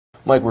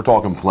Mike, we're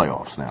talking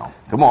playoffs now.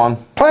 Come on.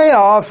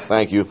 Playoffs.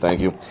 Thank you.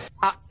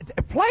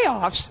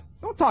 Playoffs?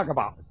 Don't talk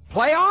about it.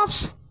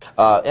 Playoffs?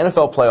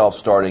 NFL playoffs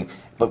starting.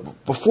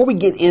 But before we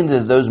get into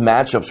those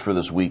matchups for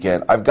this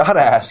weekend, I've got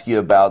to ask you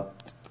about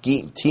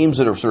teams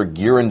that are sort of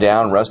gearing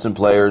down, resting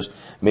players,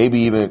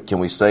 maybe even, can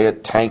we say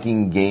it,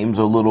 tanking games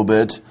a little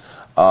bit.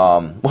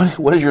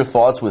 What is your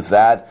thoughts with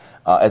that?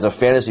 As a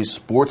fantasy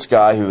sports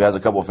guy who has a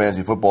couple of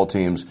fantasy football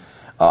teams,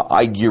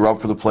 I gear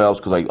up for the playoffs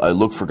because I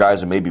look for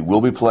guys that maybe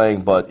will be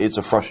playing, but it's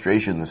a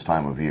frustration this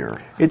time of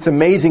year. It's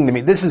amazing to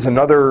me. This is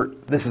another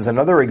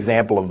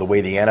example of the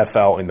way the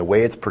NFL and the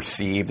way it's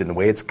perceived and the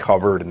way it's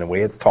covered and the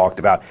way it's talked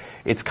about.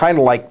 It's kind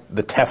of like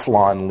the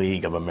Teflon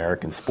League of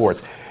American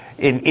sports.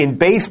 In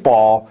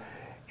baseball,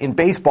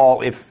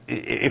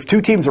 if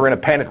two teams are in a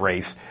pennant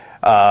race,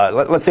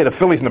 let's say the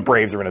Phillies and the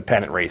Braves are in a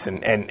pennant race,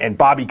 and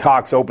Bobby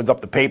Cox opens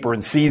up the paper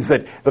and sees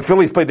that the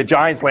Phillies played the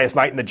Giants last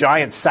night and the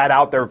Giants sat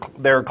out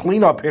their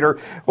cleanup hitter.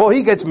 Well,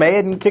 he gets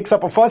mad and kicks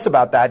up a fuss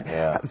about that.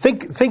 Yeah.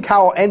 Think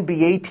how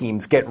NBA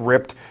teams get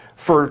ripped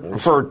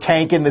for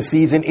tanking the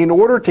season in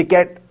order to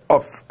get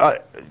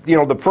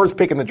the first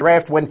pick in the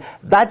draft, when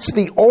that's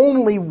the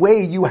only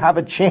way you have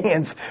a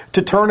chance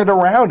to turn it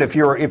around if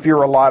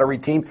you're a lottery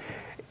team.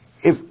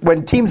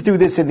 When teams do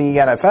this in the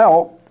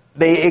NFL,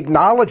 they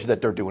acknowledge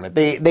that they're doing it.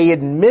 They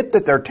admit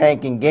that they're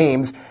tanking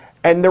games,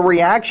 and the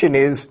reaction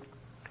is,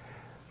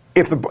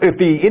 if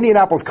the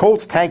Indianapolis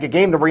Colts tank a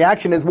game, the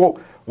reaction is, well,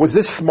 was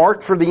this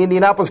smart for the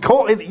Indianapolis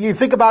Colts? You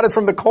think about it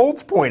from the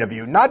Colts' point of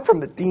view, not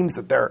from the teams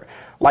that they're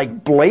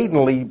like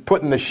blatantly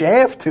putting the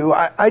shaft to.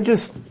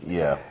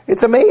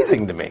 It's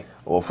amazing to me.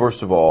 Well,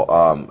 first of all,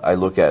 I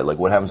look at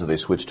what happens if they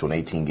switch to an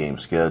 18-game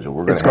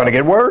schedule. It's going to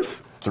get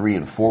worse. 3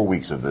 and 4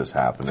 weeks of this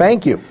happening.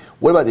 Thank you.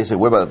 What about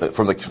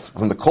from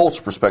the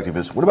Colts' perspective?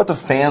 What about the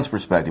fans'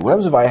 perspective? What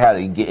happens if I had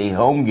a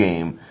home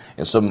game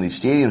in some of these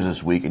stadiums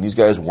this week and these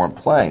guys weren't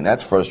playing?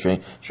 That's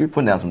frustrating. So you're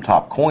putting down some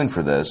top coin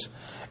for this.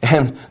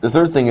 And the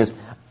third thing is,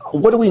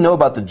 what do we know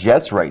about the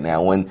Jets right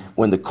now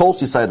when the Colts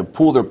decide to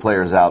pull their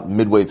players out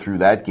midway through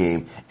that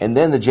game, and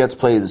then the Jets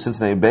play the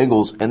Cincinnati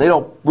Bengals, and they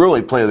don't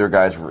really play their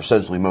guys for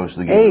essentially most of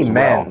the game.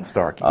 Amen,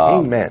 Starkey.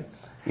 Amen.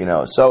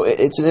 So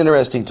it's an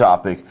interesting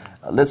topic.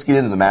 Let's get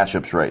into the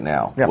matchups right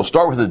now. Yep. We'll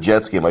start with the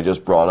Jets game I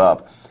just brought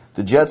up.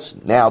 The Jets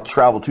now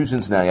travel to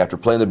Cincinnati after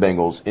playing the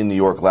Bengals in New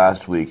York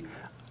last week.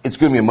 It's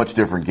going to be a much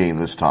different game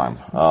this time.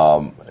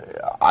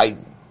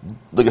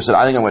 Like I said,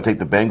 I think I'm going to take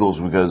the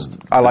Bengals because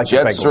the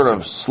Jets sort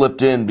of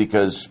slipped in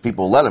because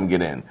people let them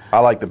get in. I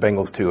like the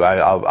Bengals too.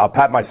 I'll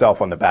pat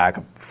myself on the back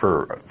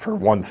for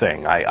one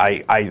thing.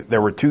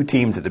 There were two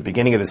teams at the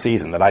beginning of the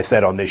season that I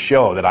said on this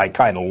show that I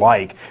kind of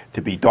like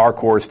to be dark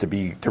horse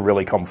to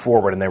really come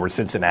forward, and they were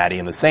Cincinnati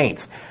and the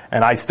Saints.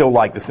 And I still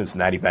like the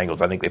Cincinnati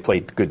Bengals. I think they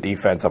played good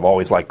defense. I've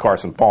always liked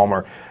Carson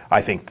Palmer.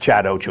 I think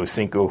Chad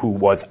Ochocinco, who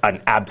was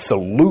an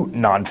absolute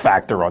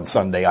non-factor on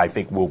Sunday, I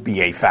think will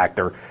be a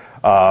factor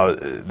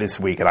this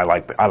week, and I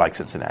like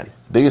Cincinnati.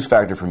 Biggest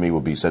factor for me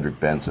will be Cedric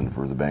Benson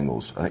for the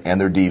Bengals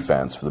and their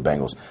defense for the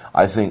Bengals.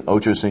 I think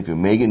Ochocinco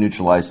may get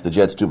neutralized. The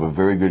Jets do have a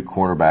very good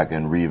cornerback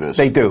in Revis.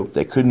 They do.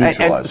 They could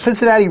neutralize. And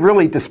Cincinnati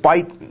really,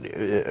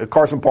 despite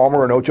Carson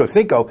Palmer and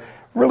Ochocinco,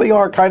 really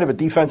are kind of a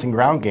defense and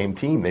ground game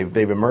team.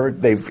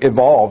 They've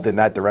evolved in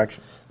that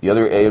direction. The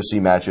other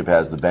AFC matchup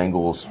has the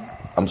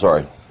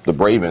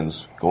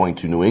Ravens going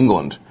to New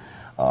England.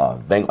 I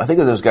think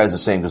of those guys the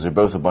same because they're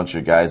both a bunch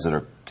of guys that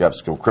have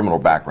criminal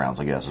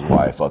backgrounds, I guess, is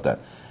why I thought that.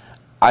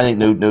 I think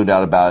no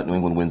doubt about it, New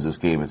England wins this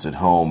game. It's at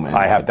home. And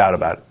I have doubt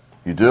about it.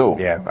 You do?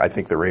 Yeah, I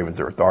think the Ravens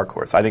are a dark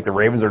horse. I think the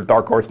Ravens are a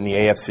dark horse in the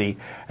AFC,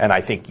 and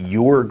I think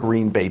your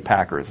Green Bay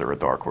Packers are a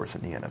dark horse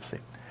in the NFC.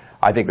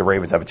 I think the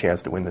Ravens have a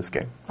chance to win this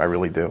game. I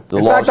really do.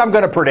 In fact, I'm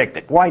going to predict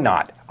it. Why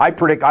not? I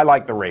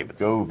like the Ravens.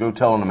 Go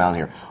telling them out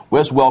here.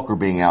 Wes Welker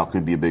being out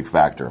could be a big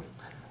factor.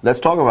 Let's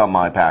talk about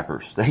my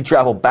Packers. They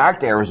travel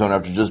back to Arizona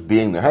after just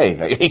being there.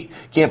 Hey,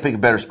 can't pick a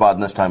better spot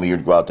in this time of year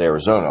to go out to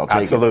Arizona. I'll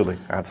take Absolutely.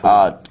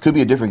 it. Could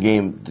be a different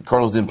game. The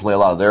Cardinals didn't play a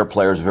lot of their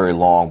players very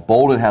long.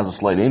 Bolden has a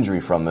slight injury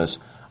from this.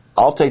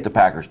 I'll take the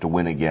Packers to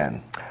win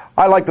again.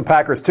 I like the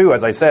Packers too.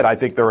 As I said, I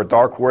think they're a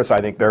dark horse. I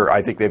think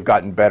they've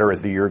gotten better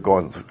as the year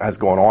has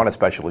gone on,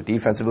 especially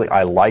defensively.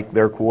 I like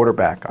their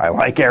quarterback. I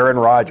like Aaron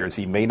Rodgers.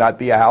 He may not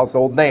be a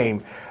household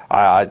name.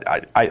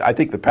 I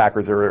think the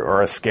Packers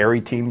are a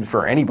scary team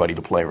for anybody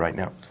to play right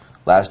now.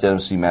 Last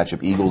NFC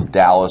matchup,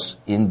 Eagles-Dallas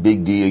in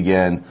Big D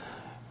again.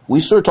 We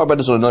sort of talked about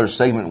this on another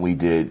segment we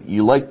did.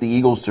 You like the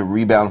Eagles to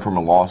rebound from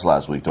a loss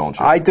last week, don't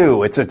you? I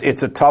do. It's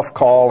a tough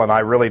call, and I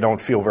really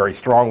don't feel very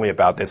strongly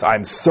about this.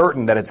 I'm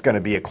certain that it's going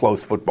to be a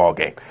close football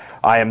game.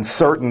 I am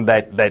certain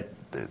that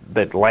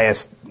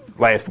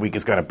last week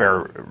is going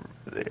to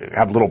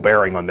have little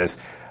bearing on this.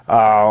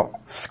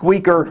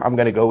 Squeaker, I'm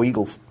going to go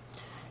Eagles.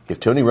 If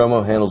Tony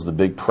Romo handles the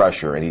big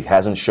pressure, and he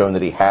hasn't shown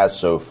that he has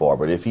so far,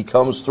 but if he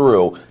comes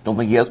through, don't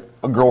think he has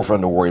a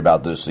girlfriend to worry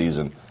about this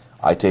season,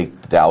 I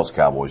take the Dallas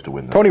Cowboys to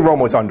win this. Tony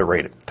Romo is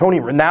underrated.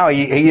 Now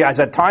he has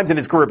at times in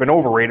his career been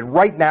overrated.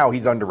 Right now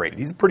he's underrated.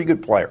 He's a pretty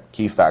good player.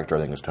 Key factor, I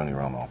think, is Tony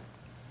Romo.